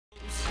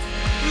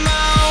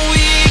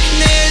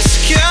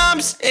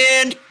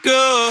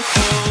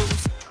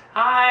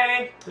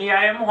Me,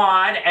 I am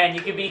Juan, and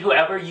you can be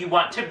whoever you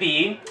want to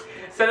be.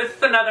 So this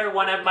is another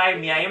one of my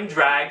Me, I Am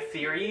Drag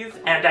series,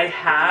 and I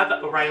have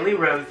Rylie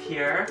Rose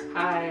here.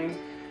 Hi.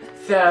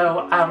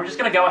 So we're just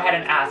gonna go ahead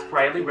and ask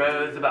Rylie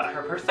Rose about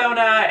her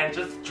persona and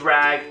just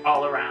drag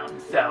all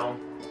around. So,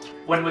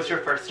 when was your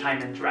first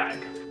time in drag?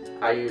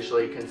 I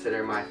usually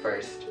consider my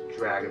first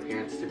drag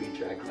appearance to be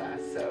drag class,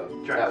 so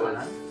that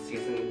was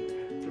season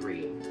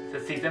 3. So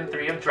season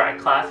 3 of Drag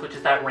Class, which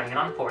is at Rain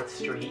on 4th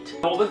Street.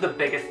 What was the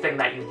biggest thing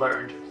that you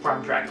learned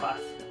from Drag Class?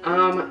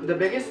 The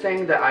biggest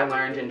thing that I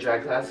learned in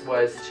drag class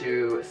was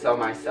to sell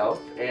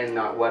myself and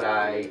not what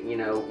I,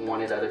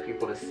 wanted other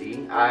people to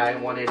see. I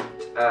wanted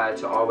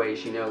to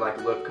always,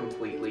 like look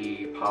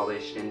completely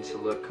polished and to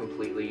look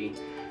completely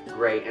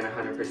great and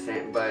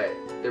 100%, but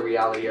the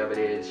reality of it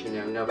is,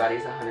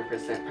 nobody's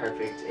 100%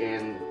 perfect,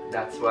 and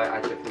that's what I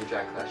took from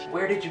drag class.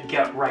 Where did you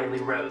get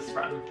Rylie Rose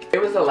from?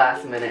 It was a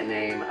last minute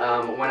name.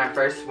 When I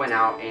first went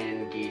out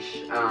in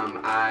Geesh,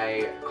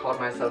 I called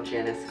myself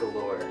Janice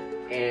Galore.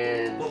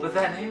 And what was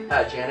that name?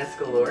 Janice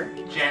Galore.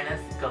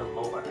 Janice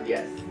Galore.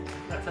 Yes.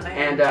 That's a name.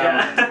 And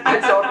yeah. I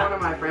told one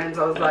of my friends,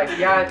 I was like,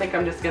 yeah, I think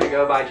I'm just gonna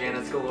go by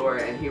Janice Galore,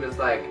 and he was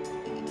like,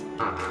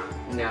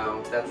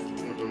 no, that's,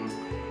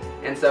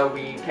 And so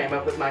we came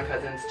up with my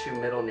cousin's 2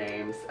 middle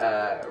names,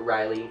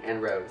 Rylie and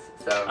Rose.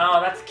 So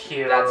oh, that's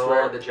cute. That's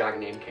where the drag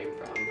name came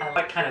from.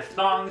 What kind of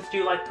songs do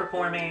you like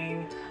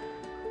performing?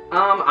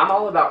 I'm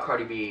all about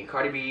Cardi B.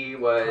 Cardi B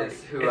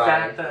was who Is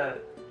that the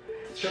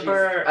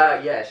stripper?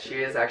 Yes, she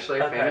is actually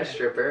a famous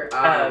stripper.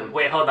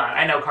 Wait, hold on.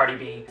 I know Cardi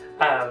B.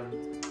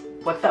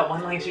 What's that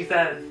one line she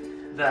says?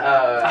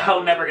 A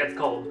hoe never gets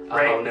cold,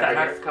 right? A hoe never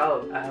gets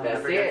cold. That's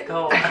That's it. it. Gets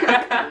cold.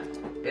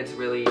 It's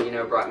really,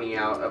 brought me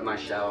out of my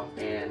shell,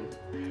 and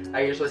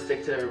I usually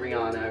stick to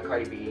Rihanna,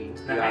 Cardi B,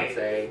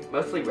 Beyonce,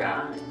 mostly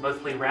rap.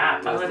 Mostly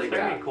rap. Oh, that's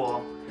very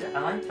cool. Yeah. I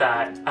like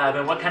that.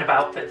 And what kind of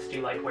outfits do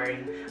you like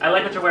wearing? I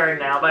like what you're wearing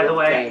now, by the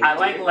way. I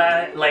like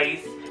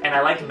lace, and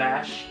I like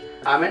mesh.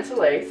 I'm into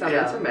lace, I'm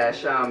into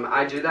mesh.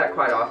 I do that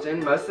quite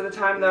often. Most of the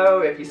time,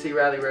 though, if you see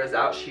Rylie Rose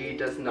out, she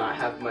does not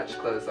have much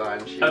clothes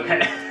on. She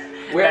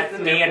That's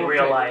me in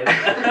real life.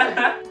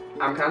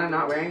 I'm kind of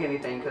not wearing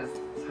anything because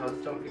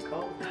hoes don't get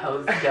cold.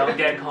 Hoes don't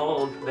get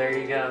cold. There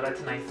you go.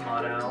 That's a nice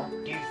motto.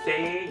 Do you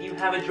say you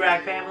have a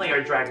drag family or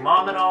a drag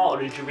mom at all,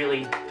 or did you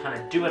really kind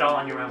of do it all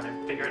on your own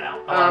and figure it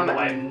out along the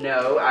way?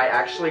 No, I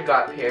actually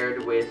got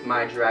paired with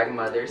my drag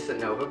mother,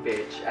 Sonova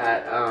Bitch,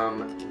 at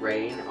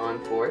Rain on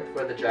 4th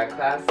for the drag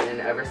class, and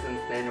ever since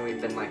then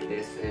we've been like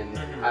this, and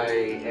I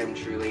am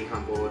truly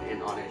humbled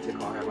and honored to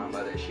call her my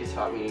mother. She's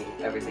taught me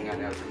everything I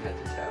know from head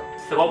to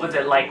toe. So what was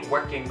it like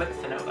working with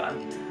Sonova?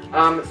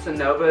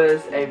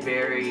 Sonova's a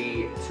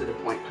very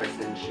to-the-point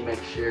person. She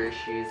makes sure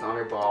she's on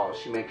her ball.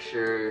 She makes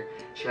sure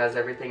she has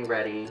everything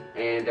ready,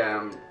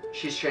 and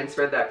she's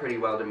transferred that pretty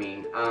well to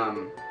me.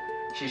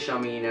 She's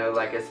shown me,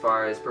 like as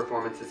far as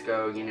performances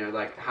go,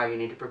 like how you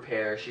need to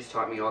prepare. She's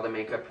taught me all the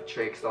makeup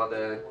tricks, all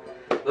the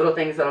little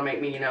things that'll make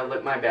me,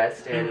 look my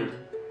best, and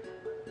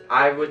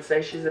I would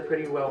say she's a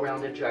pretty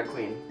well-rounded drag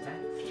queen.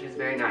 She's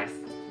very nice.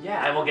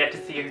 Yeah, and we'll get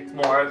to see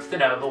more of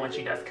Sonova when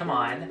she does come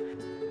on.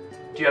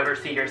 Do you ever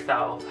see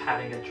yourself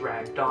having a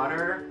drag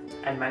daughter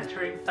and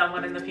mentoring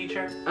someone in the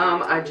future?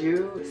 I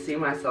do see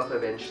myself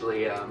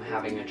eventually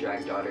having a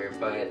drag daughter,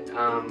 but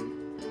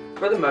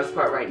for the most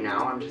part right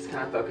now, I'm just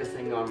kind of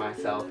focusing on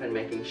myself and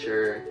making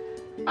sure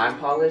I'm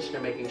polished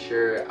and making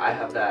sure I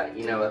have that,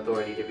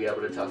 authority to be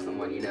able to tell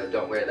someone,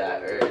 don't wear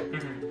that, or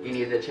you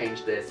need to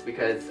change this,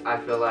 because I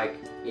feel like,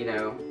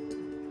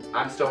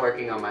 I'm still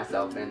working on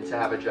myself, and to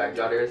have a drag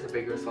daughter is a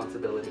big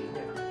responsibility.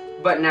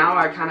 But now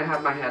I kind of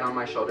have my head on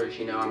my shoulders,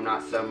 I'm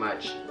not so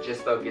much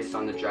just focused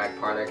on the drag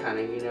part. I kind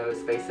of,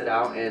 space it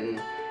out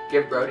and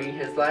give Brody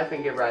his life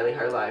and give Rylie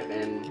her life,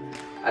 and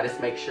I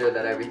just make sure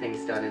that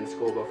everything's done in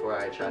school before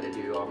I try to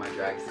do all my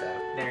drag stuff.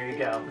 There you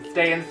go.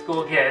 Stay in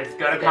school, kids.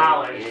 Go to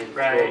college,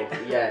 right?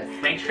 School. Yes.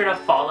 Make sure to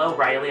follow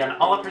Rylie on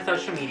all of her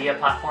social media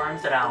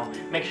platforms, and I'll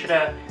make sure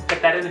to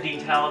put that in the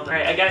details. All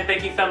right, again,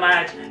 thank you so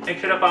much. Make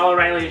sure to follow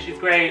Rylie. She's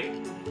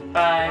great.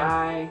 Bye.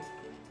 Bye.